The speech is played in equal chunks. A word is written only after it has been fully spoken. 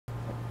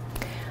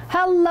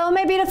Hello,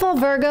 my beautiful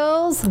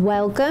Virgos.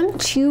 Welcome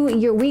to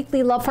your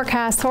weekly love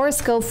forecast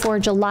horoscope for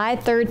July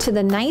 3rd to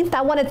the 9th.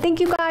 I want to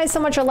thank you guys so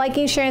much for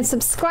liking, sharing,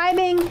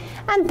 subscribing,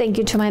 and thank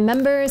you to my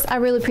members. I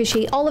really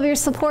appreciate all of your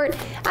support.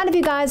 And if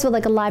you guys would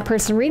like a live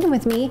person reading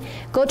with me,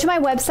 go to my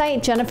website,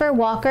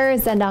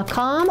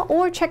 JenniferWalkerZen.com,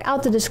 or check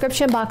out the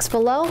description box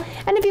below.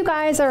 And if you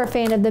guys are a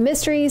fan of the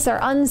mysteries or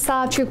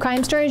unsolved true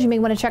crime stories, you may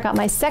want to check out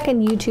my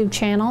second YouTube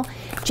channel,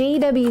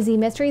 JWZ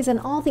Mysteries, and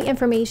all the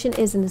information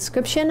is in the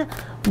description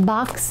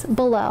box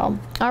below.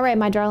 All right,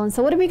 my darling,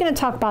 so what are we going to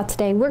talk about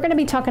today? We're going to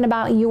be talking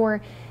about your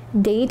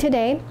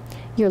day-to-day,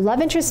 your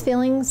love interest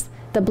feelings,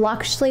 the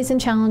blockages and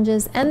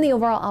challenges, and the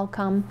overall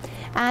outcome.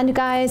 And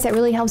guys, it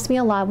really helps me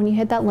a lot when you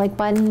hit that like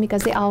button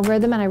because the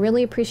algorithm, and I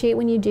really appreciate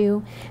when you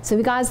do. So if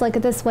you guys like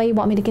it this way, you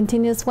want me to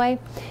continue this way,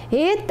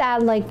 hit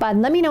that like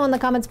button. Let me know in the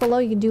comments below.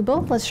 You can do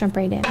both. Let's jump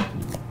right in. All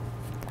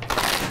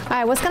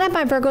right, what's going to happen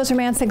my Virgo's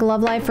romantic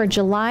love life for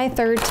July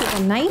 3rd to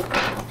the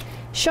 9th?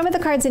 Show me the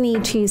cards I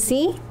need to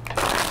see.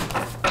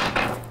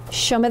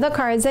 Show me the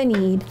cards I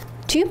need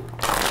to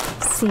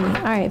see.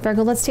 All right,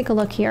 Virgo, let's take a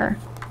look here.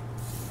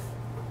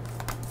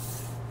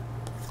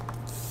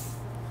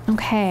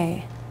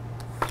 Okay.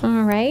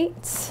 All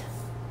right.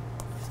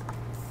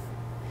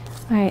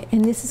 All right,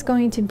 and this is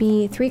going to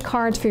be 3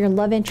 cards for your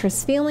love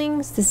interest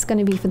feelings. This is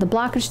going to be for the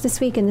blockage this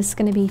week, and this is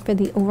going to be for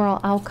the overall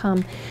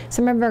outcome.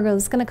 So remember, Virgo,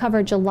 this is going to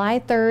cover July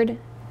 3rd,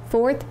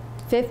 4th,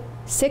 5th,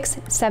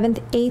 6th,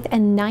 7th, 8th,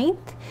 and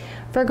 9th.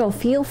 Virgo,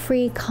 feel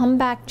free, come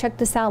back, check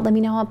this out. Let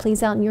me know how it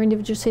plays out in your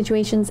individual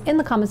situations in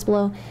the comments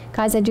below.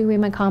 Guys, I do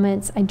read my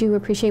comments. I do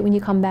appreciate when you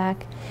come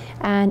back.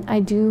 And I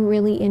do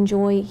really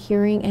enjoy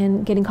hearing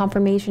and getting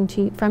confirmation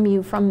from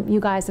you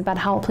guys about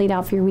how it played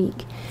out for your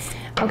week.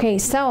 Okay,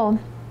 so,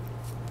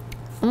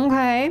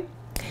 okay.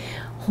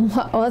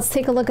 Let's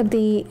take a look at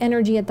the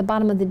energy at the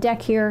bottom of the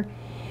deck here.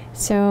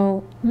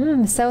 So,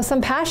 so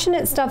some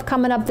passionate stuff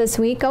coming up this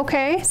week.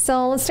 Okay,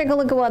 so let's take a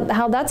look at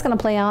how that's going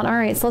to play out. All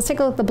right, so let's take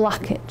a look at the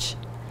blockage.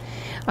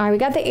 All right, we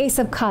got the Ace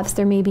of Cups.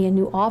 There may be a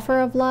new offer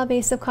of love,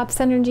 Ace of Cups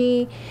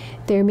energy.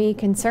 There may be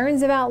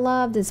concerns about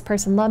love. Does this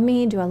person love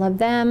me? Do I love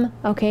them?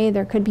 Okay,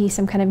 there could be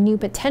some kind of new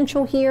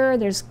potential here.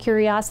 There's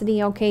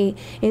curiosity. Okay,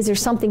 is there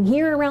something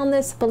here around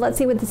this? But let's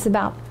see what this is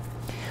about.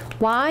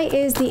 Why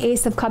is the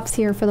Ace of Cups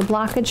here for the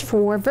blockage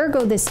for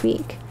Virgo this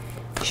week?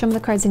 Show me the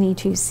cards I need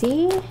to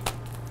see.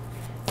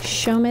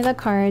 Show me the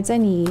cards I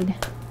need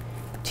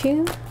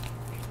to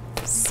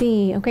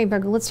see. Okay,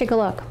 Virgo, let's take a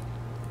look.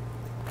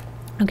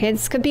 Okay,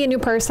 this could be a new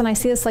person. I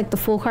see this like the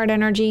Fool card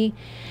energy.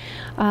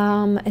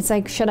 It's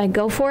like, should I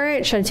go for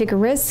it? Should I take a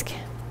risk?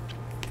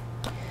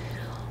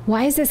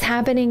 Why is this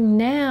happening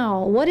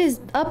now? What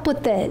is up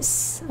with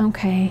this?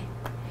 Okay.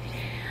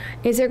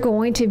 Is there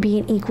going to be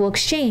an equal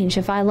exchange?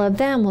 If I love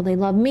them, will they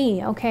love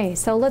me? Okay,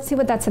 so let's see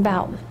what that's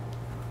about.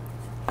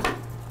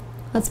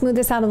 Let's move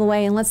this out of the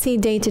way and let's see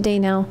day to day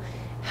now.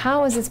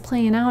 How is this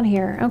playing out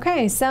here?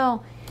 Okay,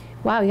 so,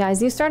 wow, you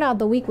guys, you start out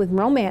the week with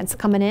romance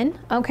coming in,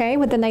 okay,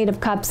 with the Knight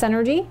of Cups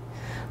energy.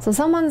 So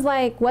someone's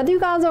like, whether you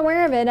guys are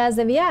aware of it as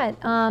of yet,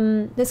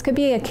 this could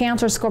be a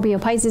Cancer, Scorpio,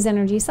 Pisces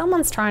energy.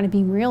 Someone's trying to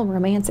be real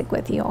romantic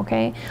with you,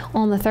 okay,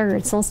 on the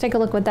 3rd. So let's take a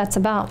look what that's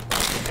about.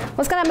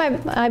 What's going to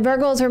have my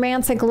Virgo's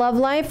romantic love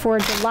life for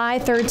July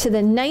 3rd to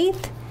the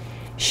 9th?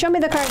 Show me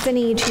the cards I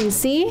need to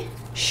see.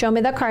 Show me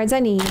the cards I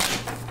need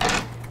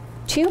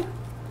to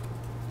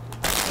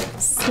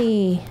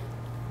see.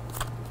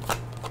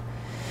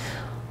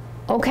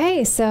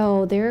 Okay,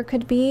 so there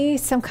could be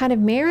some kind of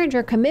marriage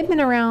or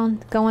commitment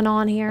around going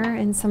on here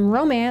and some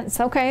romance.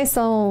 Okay,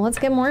 so let's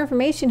get more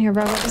information here,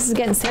 Virgo. This is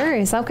getting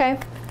serious. Okay.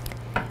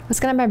 What's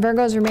going to be my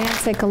Virgo's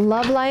romantic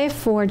love life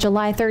for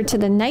July 3rd to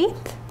the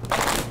 9th?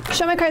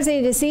 Show me the cards I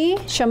need to see.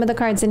 Show me the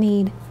cards I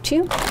need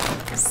to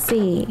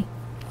see.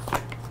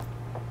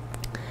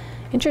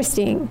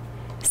 Interesting.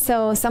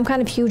 So some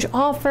kind of huge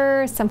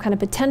offer, some kind of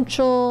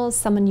potential,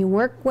 someone you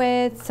work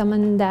with,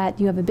 someone that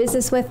you have a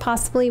business with,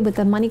 possibly with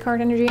the money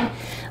card energy.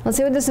 Let's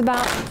see what this is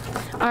about.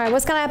 All right,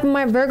 what's going to happen in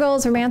my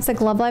Virgo's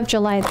romantic love life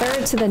July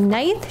 3rd to the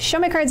 9th? Show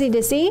me cards I need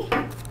to see.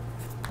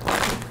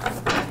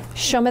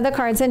 Show me the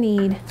cards I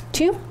need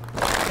to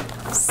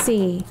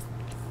see.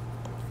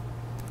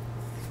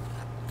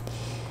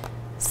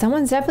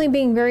 Someone's definitely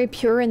being very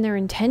pure in their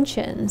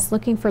intentions,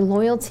 looking for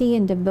loyalty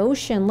and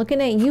devotion,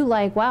 looking at you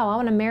like, wow, I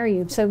want to marry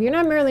you. So if you're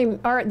not merely,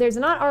 or there's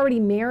not already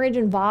marriage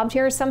involved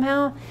here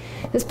somehow,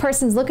 this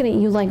person's looking at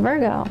you like,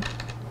 Virgo,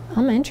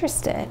 I'm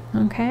interested,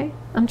 okay?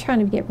 I'm trying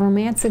to get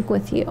romantic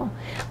with you.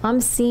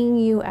 I'm seeing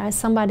you as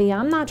somebody,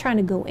 I'm not trying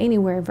to go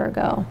anywhere,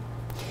 Virgo.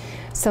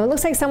 So it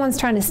looks like someone's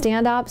trying to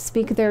stand up,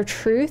 speak their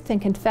truth,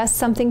 and confess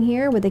something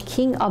here with the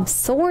King of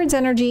Swords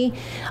energy.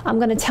 I'm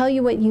going to tell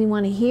you what you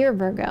want to hear,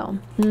 Virgo.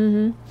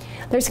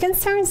 There's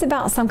concerns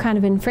about some kind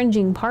of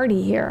infringing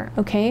party here,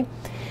 okay?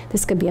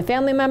 This could be a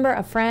family member,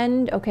 a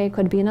friend, okay? It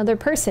could be another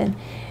person.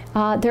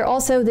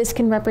 This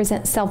can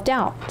represent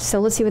self-doubt. So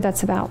let's see what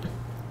that's about.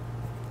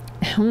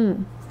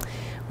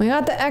 We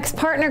got the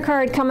ex-partner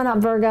card coming up,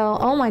 Virgo.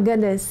 Oh my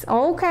goodness.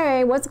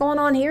 Okay, what's going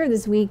on here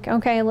this week?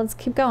 Okay, let's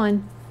keep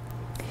going.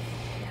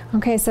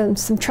 Okay, so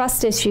some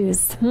trust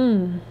issues.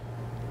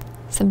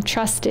 Some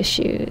trust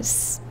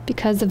issues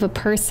because of a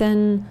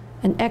person,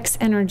 an ex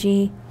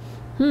energy.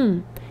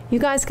 You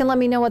guys can let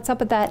me know what's up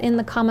with that in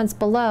the comments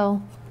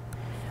below.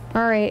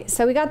 All right,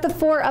 so we got the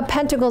Four of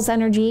Pentacles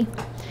energy.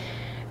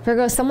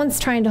 Virgo, someone's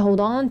trying to hold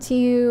on to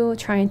you,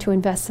 trying to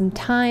invest some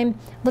time.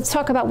 Let's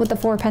talk about what the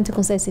Four of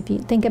Pentacles is. If you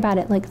think about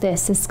it like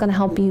this, it's going to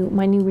help you,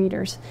 my new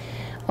readers.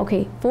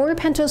 Okay, Four of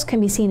Pentacles can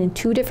be seen in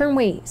two different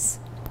ways.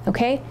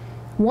 Okay,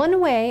 one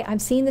way,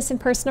 I've seen this in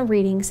personal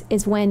readings,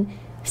 is when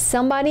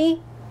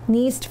somebody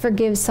needs to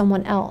forgive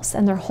someone else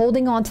and they're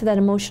holding on to that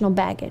emotional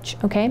baggage.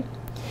 Okay,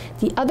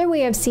 the other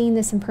way I've seen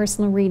this in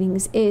personal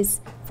readings is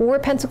Four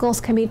of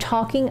Pentacles can be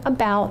talking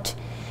about,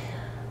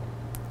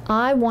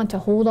 I want to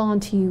hold on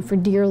to you for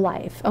dear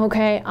life,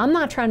 okay? I'm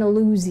not trying to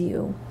lose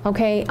you,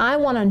 okay? I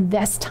want to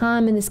invest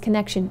time in this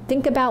connection.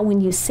 Think about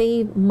when you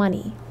save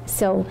money.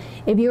 So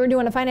if you were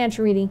doing a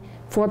financial reading,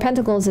 Four of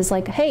Pentacles is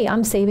like, hey,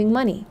 I'm saving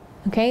money,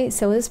 okay?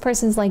 So this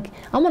person's like,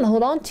 I want to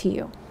hold on to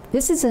you.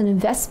 This is an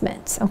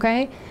investment,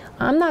 okay?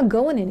 I'm not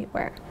going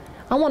anywhere.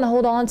 I want to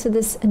hold on to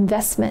this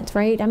investment,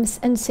 right? I'm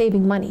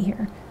saving money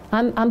here.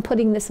 I'm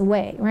putting this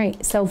away,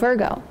 right? So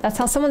Virgo, that's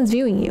how someone's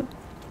viewing you.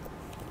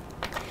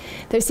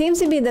 There seems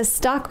to be this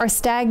stuck or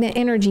stagnant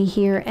energy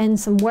here and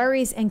some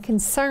worries and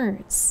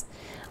concerns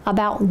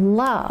about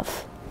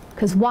love.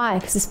 Because why?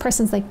 Because this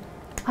person's like,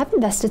 I've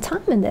invested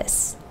time in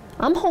this.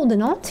 I'm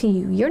holding on to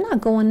you. You're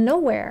not going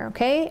nowhere,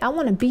 okay? I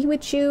want to be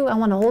with you. I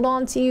want to hold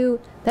on to you.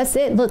 That's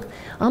it. Look,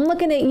 I'm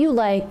looking at you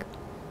like,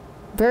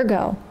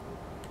 Virgo,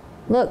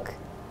 look,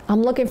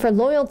 I'm looking for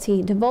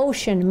loyalty,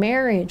 devotion,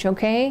 marriage,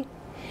 okay?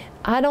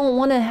 I don't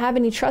want to have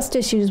any trust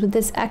issues with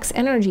this ex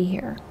energy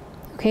here.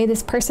 Okay,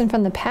 this person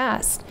from the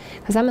past,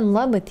 because I'm in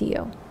love with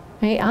you,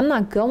 right? I'm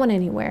not going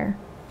anywhere.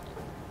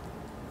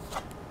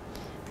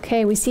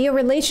 Okay, we see a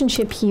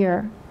relationship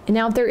here. And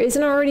now if there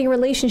isn't already a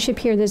relationship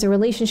here, there's a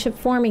relationship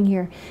forming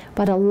here.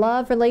 But a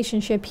love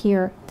relationship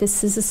here,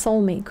 this is a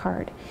soulmate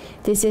card.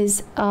 This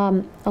is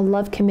a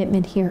love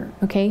commitment here,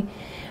 okay?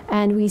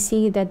 And we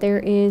see that there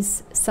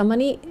is,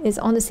 somebody is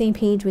on the same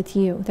page with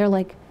you. They're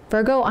like,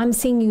 Virgo, I'm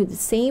seeing you the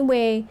same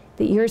way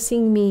that you're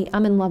seeing me.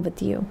 I'm in love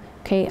with you,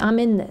 okay? I'm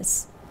in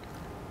this.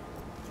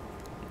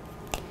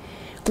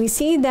 We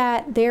see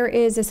that there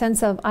is a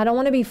sense of, I don't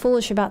want to be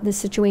foolish about this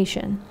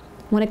situation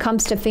when it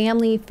comes to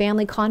family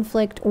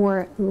conflict,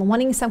 or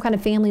wanting some kind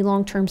of family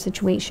long-term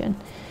situation.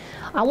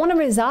 I want to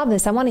resolve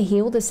this. I want to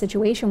heal this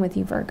situation with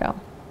you, Virgo.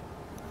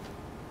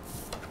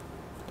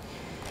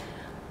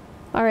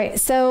 All right,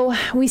 so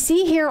we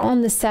see here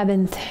on the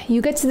 7th,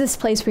 you get to this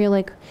place where you're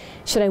like,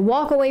 should I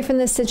walk away from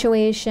this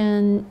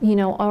situation, you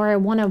know, or I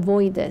want to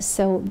avoid this?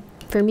 So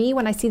for me,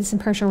 when I see this in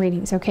personal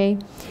readings, okay,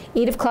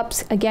 8 of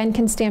Cups, again,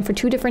 can stand for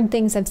two different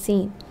things I've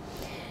seen.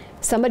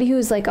 Somebody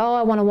who's like, oh,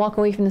 I want to walk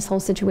away from this whole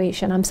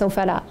situation. I'm so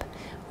fed up.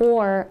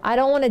 Or I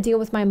don't want to deal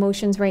with my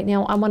emotions right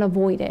now. I want to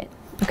avoid it.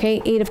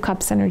 Okay, 8 of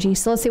Cups energy.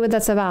 So let's see what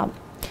that's about.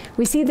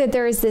 We see that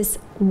there is this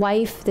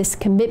wife, this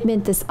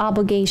commitment, this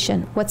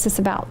obligation. What's this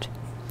about?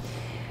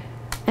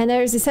 And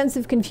there's a sense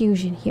of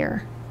confusion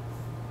here.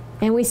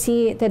 And we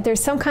see that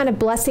there's some kind of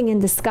blessing in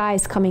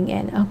disguise coming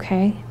in.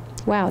 Okay.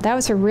 Wow, that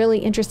was a really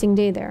interesting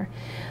day there.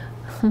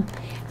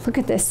 Look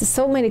at this. There's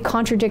so many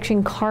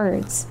contradiction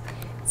cards.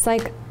 It's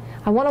like,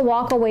 I want to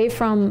walk away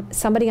from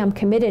somebody I'm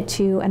committed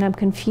to, and I'm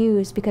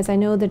confused because I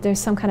know that there's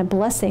some kind of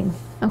blessing.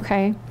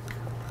 Okay.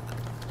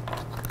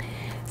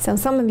 So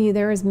some of you,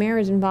 there is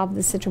marriage involved in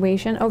this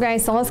situation. Okay,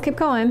 so let's keep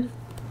going.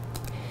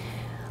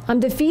 I'm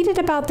defeated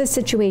about this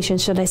situation.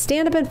 Should I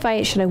stand up and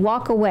fight? Should I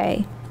walk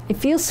away? I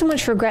feel so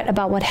much regret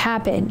about what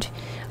happened.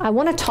 I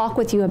want to talk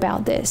with you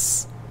about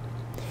this,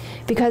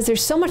 because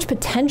there's so much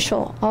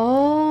potential.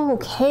 Oh,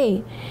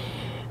 okay.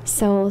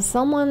 So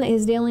someone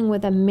is dealing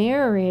with a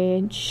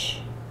marriage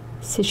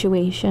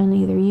situation,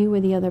 either you or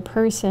the other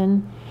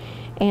person,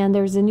 and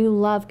there's a new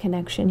love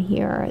connection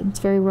here. It's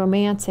very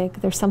romantic.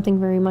 There's something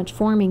very much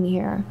forming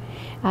here.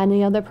 And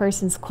the other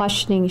person's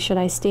questioning, should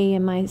I stay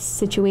in my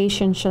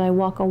situation? Should I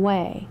walk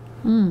away?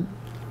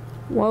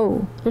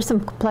 Whoa, there's some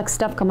complex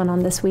stuff coming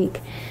on this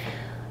week.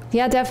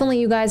 Yeah, definitely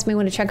you guys may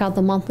want to check out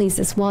the monthlies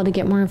as well to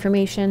get more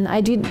information.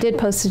 I did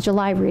post a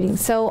July reading.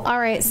 So, all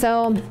right,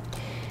 so,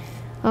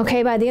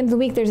 okay, by the end of the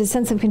week, there's a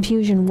sense of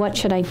confusion. What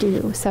should I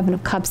do? 7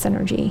 of Cups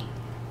energy.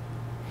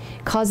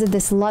 Cause of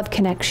this love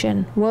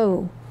connection.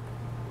 Whoa.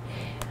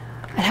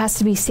 It has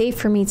to be safe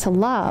for me to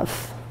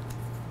love.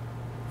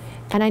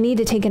 And I need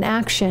to take an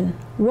action.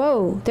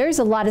 Whoa, there's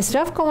a lot of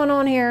stuff going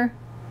on here.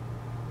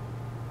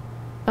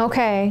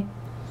 Okay.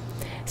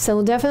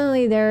 So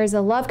definitely there's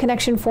a love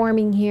connection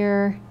forming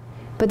here.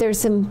 But there's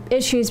some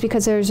issues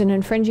because there's an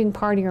infringing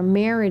party or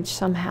marriage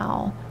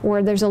somehow,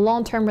 or there's a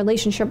long-term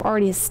relationship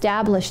already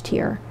established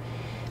here.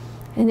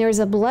 And there's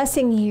a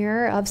blessing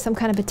here of some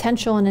kind of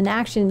potential and an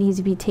action that needs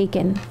to be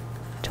taken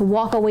to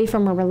walk away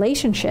from a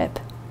relationship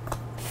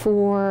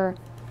for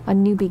a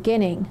new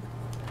beginning.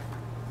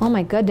 Oh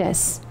my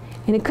goodness.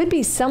 And it could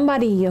be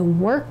somebody you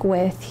work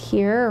with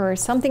here, or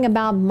something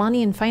about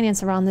money and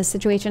finance around this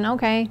situation.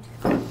 Okay.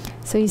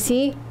 So you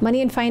see,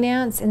 money and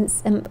finance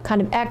and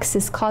kind of X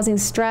is causing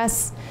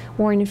stress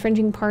or an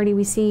infringing party.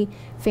 We see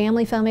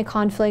family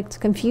conflict,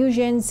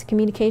 confusions,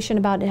 communication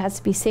about it has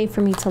to be safe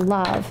for me to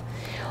love.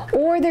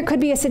 Or there could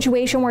be a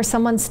situation where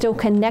someone's still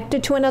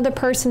connected to another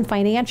person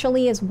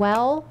financially as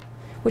well,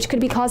 which could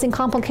be causing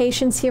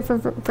complications here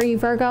for you,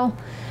 Virgo.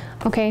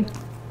 Okay.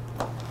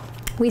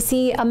 We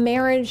see a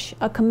marriage,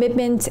 a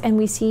commitment, and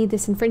we see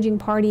this infringing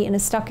party and a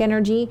stuck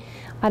energy.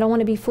 I don't want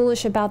to be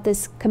foolish about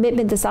this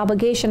commitment, this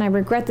obligation. I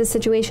regret this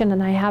situation,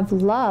 and I have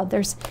love.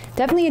 There's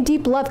definitely a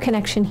deep love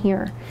connection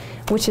here,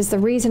 which is the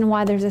reason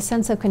why there's a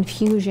sense of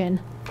confusion.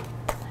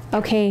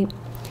 Okay,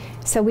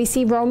 so we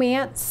see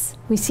romance.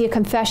 We see a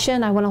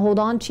confession. I want to hold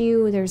on to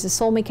you. There's a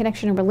soulmate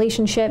connection, a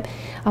relationship.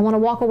 I want to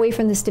walk away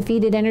from this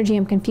defeated energy.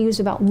 I'm confused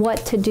about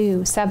what to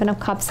do. 7 of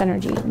Cups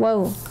energy.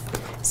 Whoa.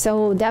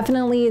 So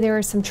definitely there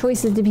are some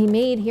choices to be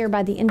made here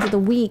by the end of the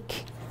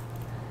week.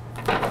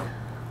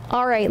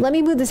 All right, let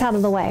me move this out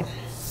of the way.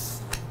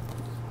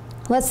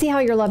 Let's see how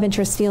your love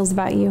interest feels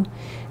about you.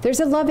 There's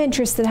a love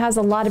interest that has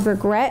a lot of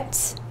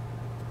regret.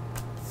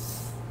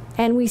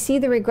 And we see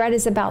the regret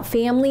is about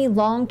family,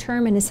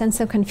 long-term, and a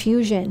sense of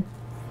confusion.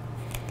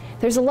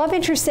 There's a love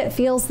interest that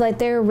feels like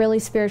they're really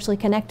spiritually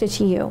connected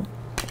to you.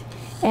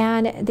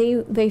 And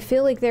they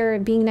feel like they're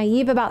being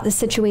naive about the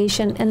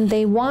situation, and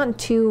they want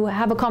to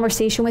have a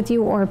conversation with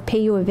you or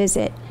pay you a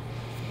visit.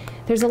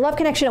 There's a love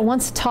connection that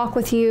wants to talk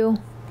with you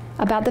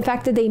about the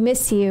fact that they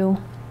miss you,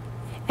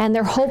 and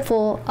they're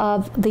hopeful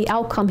of the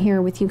outcome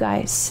here with you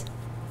guys.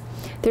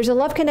 There's a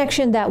love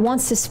connection that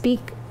wants to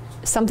speak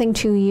something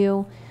to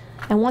you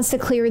and wants to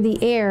clear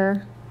the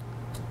air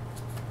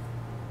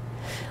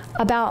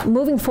about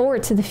moving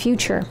forward to the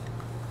future.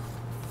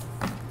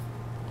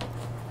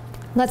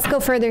 Let's go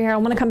further here. I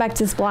want to come back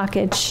to this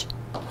blockage.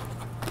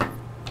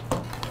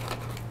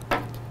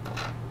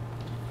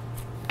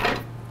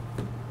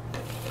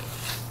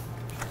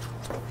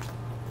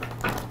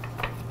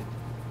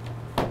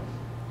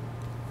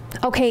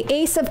 Okay,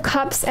 Ace of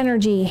Cups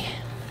energy.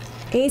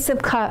 Ace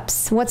of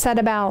Cups, what's that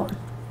about?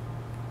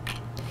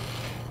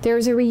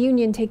 There's a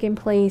reunion taking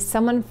place.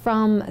 Someone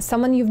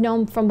you've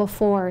known from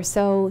before.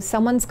 So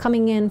someone's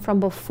coming in from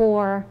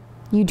before.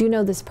 You do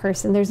know this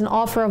person. There's an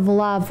offer of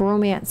love,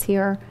 romance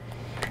here.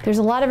 There's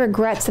a lot of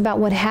regrets about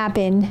what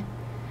happened,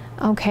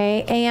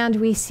 okay? And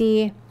we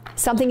see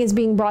something is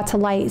being brought to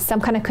light, some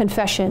kind of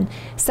confession,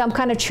 some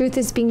kind of truth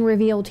is being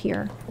revealed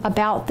here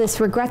about this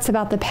regrets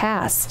about the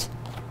past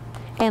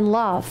and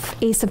love,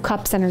 Ace of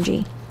Cups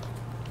energy.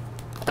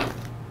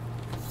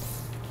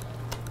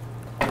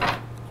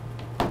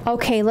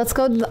 Okay, let's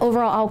go to the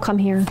overall outcome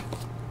here.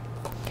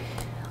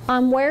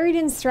 I'm worried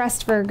and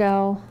stressed,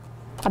 Virgo,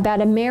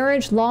 about a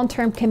marriage,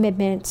 long-term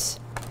commitment.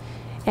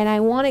 And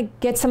I want to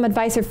get some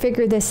advice or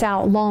figure this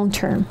out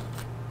long-term.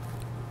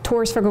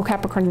 Taurus, Virgo,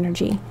 Capricorn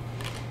energy.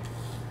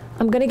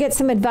 I'm going to get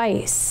some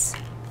advice.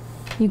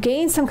 You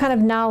gain some kind of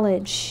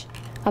knowledge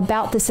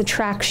about this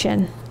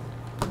attraction.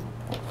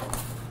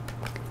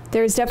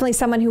 There's definitely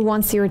someone who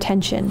wants your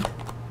attention.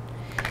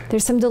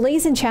 There's some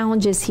delays and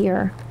challenges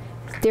here.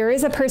 There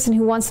is a person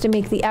who wants to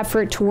make the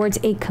effort towards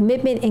a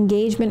commitment,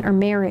 engagement, or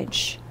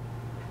marriage.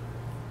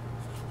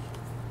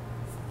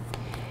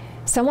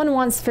 Someone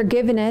wants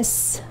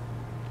forgiveness.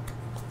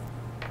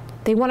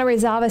 They want to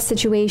resolve a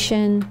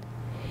situation.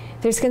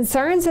 There's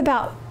concerns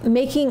about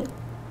being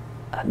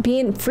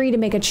free to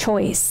make a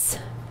choice.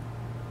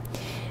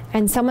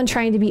 And someone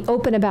trying to be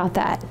open about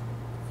that.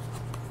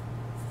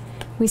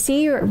 We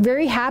see you're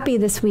very happy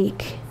this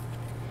week.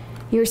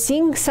 You're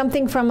seeing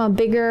something from a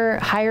bigger,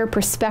 higher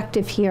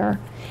perspective here.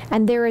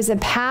 And there is a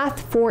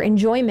path for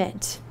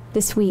enjoyment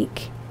this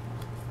week.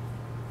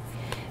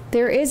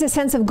 There is a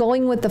sense of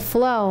going with the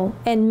flow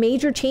and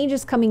major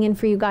changes coming in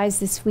for you guys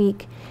this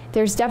week.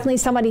 There's definitely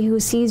somebody who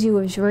sees you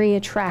as very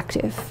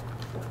attractive.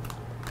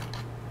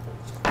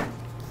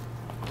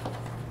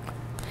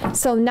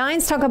 So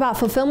 9s talk about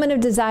fulfillment of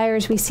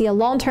desires. We see a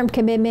long-term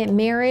commitment,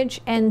 marriage,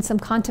 and some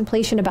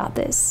contemplation about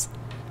this.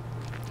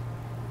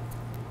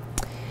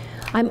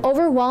 I'm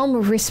overwhelmed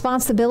with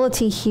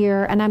responsibility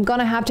here, and I'm going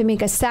to have to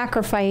make a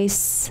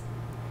sacrifice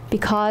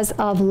because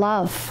of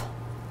love.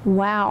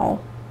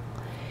 Wow.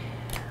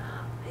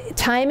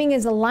 Timing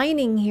is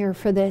aligning here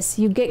for this.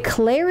 You get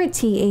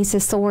clarity, Ace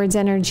of Swords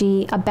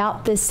energy,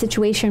 about this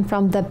situation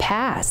from the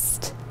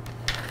past.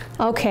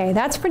 Okay,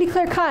 that's pretty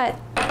clear cut.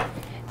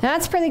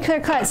 That's pretty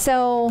clear cut.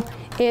 So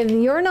if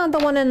you're not the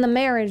one in the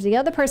marriage, the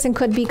other person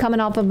could be coming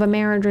off of a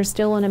marriage or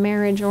still in a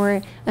marriage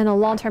or in a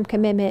long-term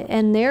commitment,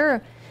 and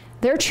they're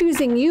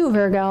choosing you,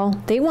 Virgo.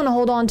 They want to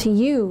hold on to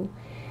you.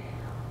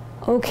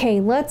 Okay,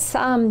 let's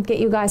get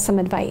you guys some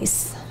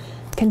advice,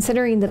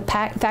 considering the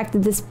fact that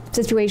this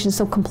situation is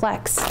so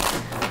complex.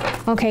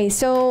 Okay,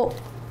 so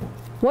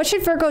what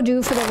should Virgo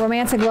do for their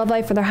romantic love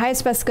life, for their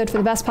highest best good, for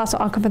the best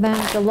possible outcome for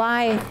them,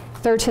 July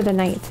 3rd to the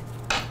 9th?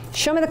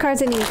 Show me the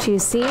cards I need to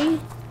see.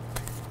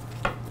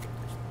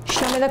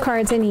 Show me the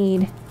cards I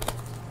need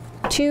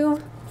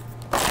to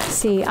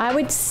see. I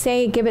would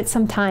say give it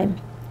some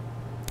time.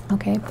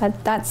 Okay,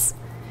 but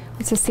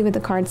Let's just see what the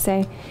cards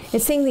say.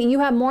 It's saying that you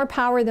have more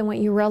power than what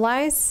you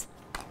realize.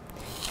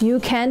 You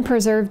can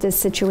preserve this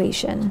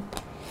situation.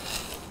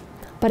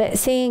 But it's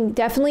saying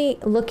definitely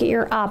look at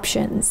your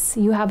options.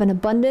 You have an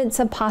abundance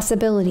of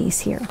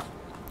possibilities here.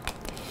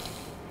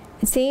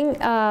 It's saying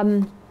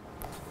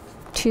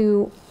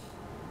to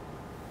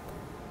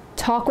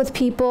talk with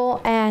people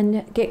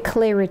and get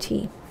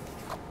clarity.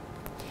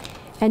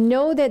 And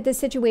know that this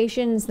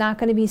situation is not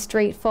going to be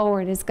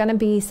straightforward. It's going to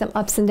be some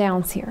ups and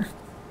downs here.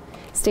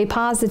 Stay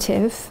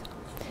positive.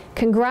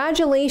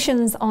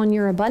 Congratulations on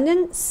your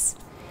abundance,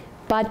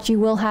 but you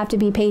will have to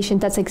be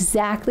patient. That's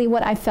exactly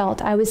what I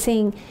felt. I was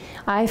saying,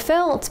 I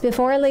felt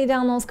before I laid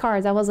down those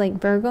cards, I was like,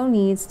 Virgo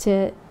needs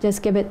to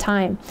just give it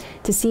time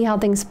to see how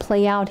things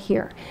play out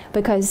here,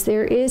 because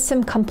there is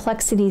some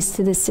complexities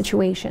to this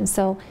situation.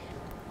 So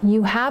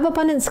you have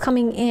abundance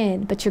coming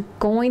in, but you're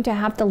going to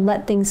have to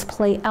let things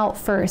play out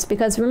first,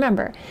 because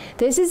remember,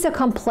 this is a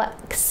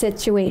complex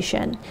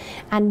situation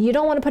and you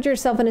don't want to put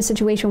yourself in a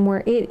situation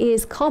where it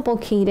is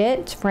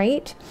complicated,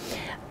 right?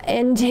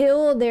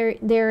 Until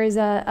there is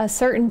a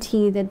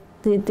certainty that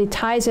the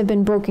ties have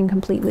been broken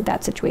completely with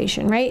that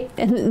situation, right?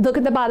 And look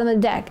at the bottom of the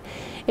deck.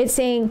 It's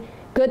saying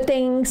good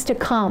things to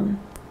come.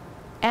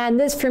 And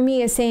this for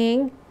me is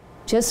saying,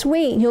 just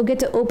wait, you'll get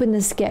to open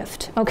this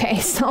gift. Okay,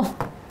 so...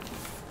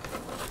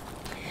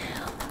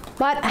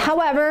 But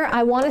however,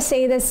 I want to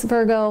say this,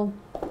 Virgo,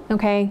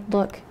 okay,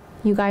 look,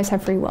 you guys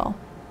have free will,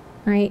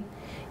 right?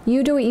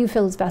 You do what you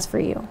feel is best for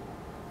you,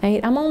 right?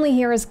 I'm only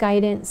here as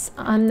guidance.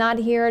 I'm not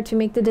here to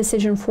make the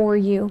decision for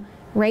you,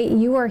 right?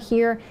 You are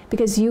here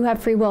because you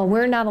have free will.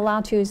 We're not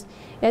allowed to,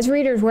 as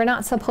readers, we're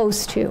not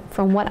supposed to,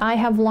 from what I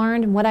have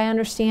learned and what I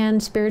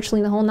understand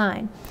spiritually, the whole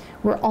nine.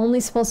 We're only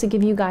supposed to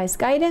give you guys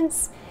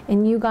guidance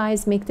and you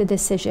guys make the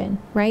decision,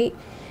 right?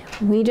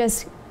 We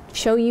just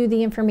show you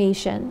the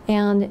information,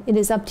 and it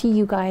is up to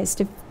you guys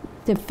to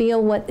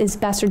feel what is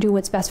best or do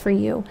what's best for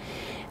you.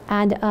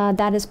 And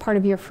that is part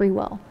of your free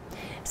will.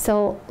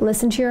 So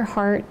listen to your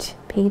heart,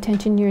 pay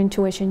attention to your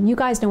intuition. You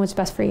guys know what's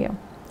best for you,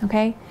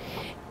 okay?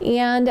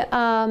 And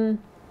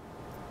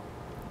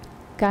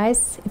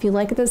guys, if you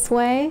like it this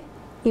way,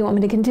 you want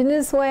me to continue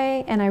this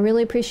way, and I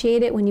really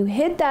appreciate it when you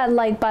hit that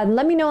like button.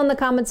 Let me know in the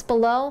comments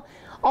below.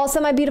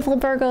 Also, my beautiful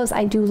Virgos,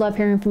 I do love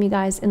hearing from you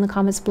guys in the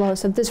comments below.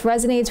 So if this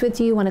resonates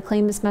with you, want to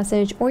claim this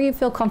message, or you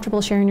feel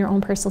comfortable sharing your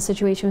own personal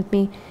situation with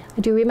me,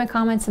 I do read my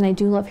comments, and I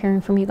do love hearing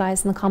from you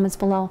guys in the comments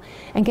below.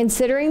 And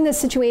considering this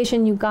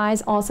situation, you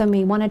guys also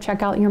may want to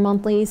check out your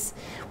monthlies,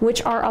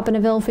 which are up and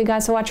available for you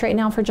guys to watch right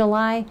now for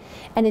July.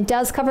 And it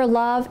does cover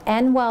love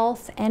and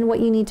wealth and what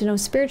you need to know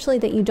spiritually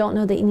that you don't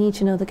know that you need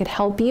to know that could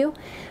help you.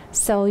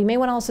 So you may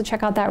want to also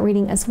check out that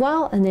reading as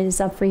well, and it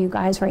is up for you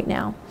guys right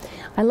now.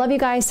 I love you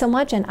guys so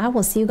much, and I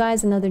will see you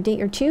guys another date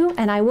or two,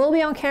 and I will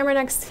be on camera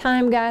next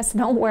time, guys, so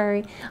don't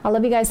worry. I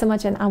love you guys so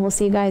much, and I will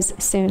see you guys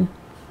soon.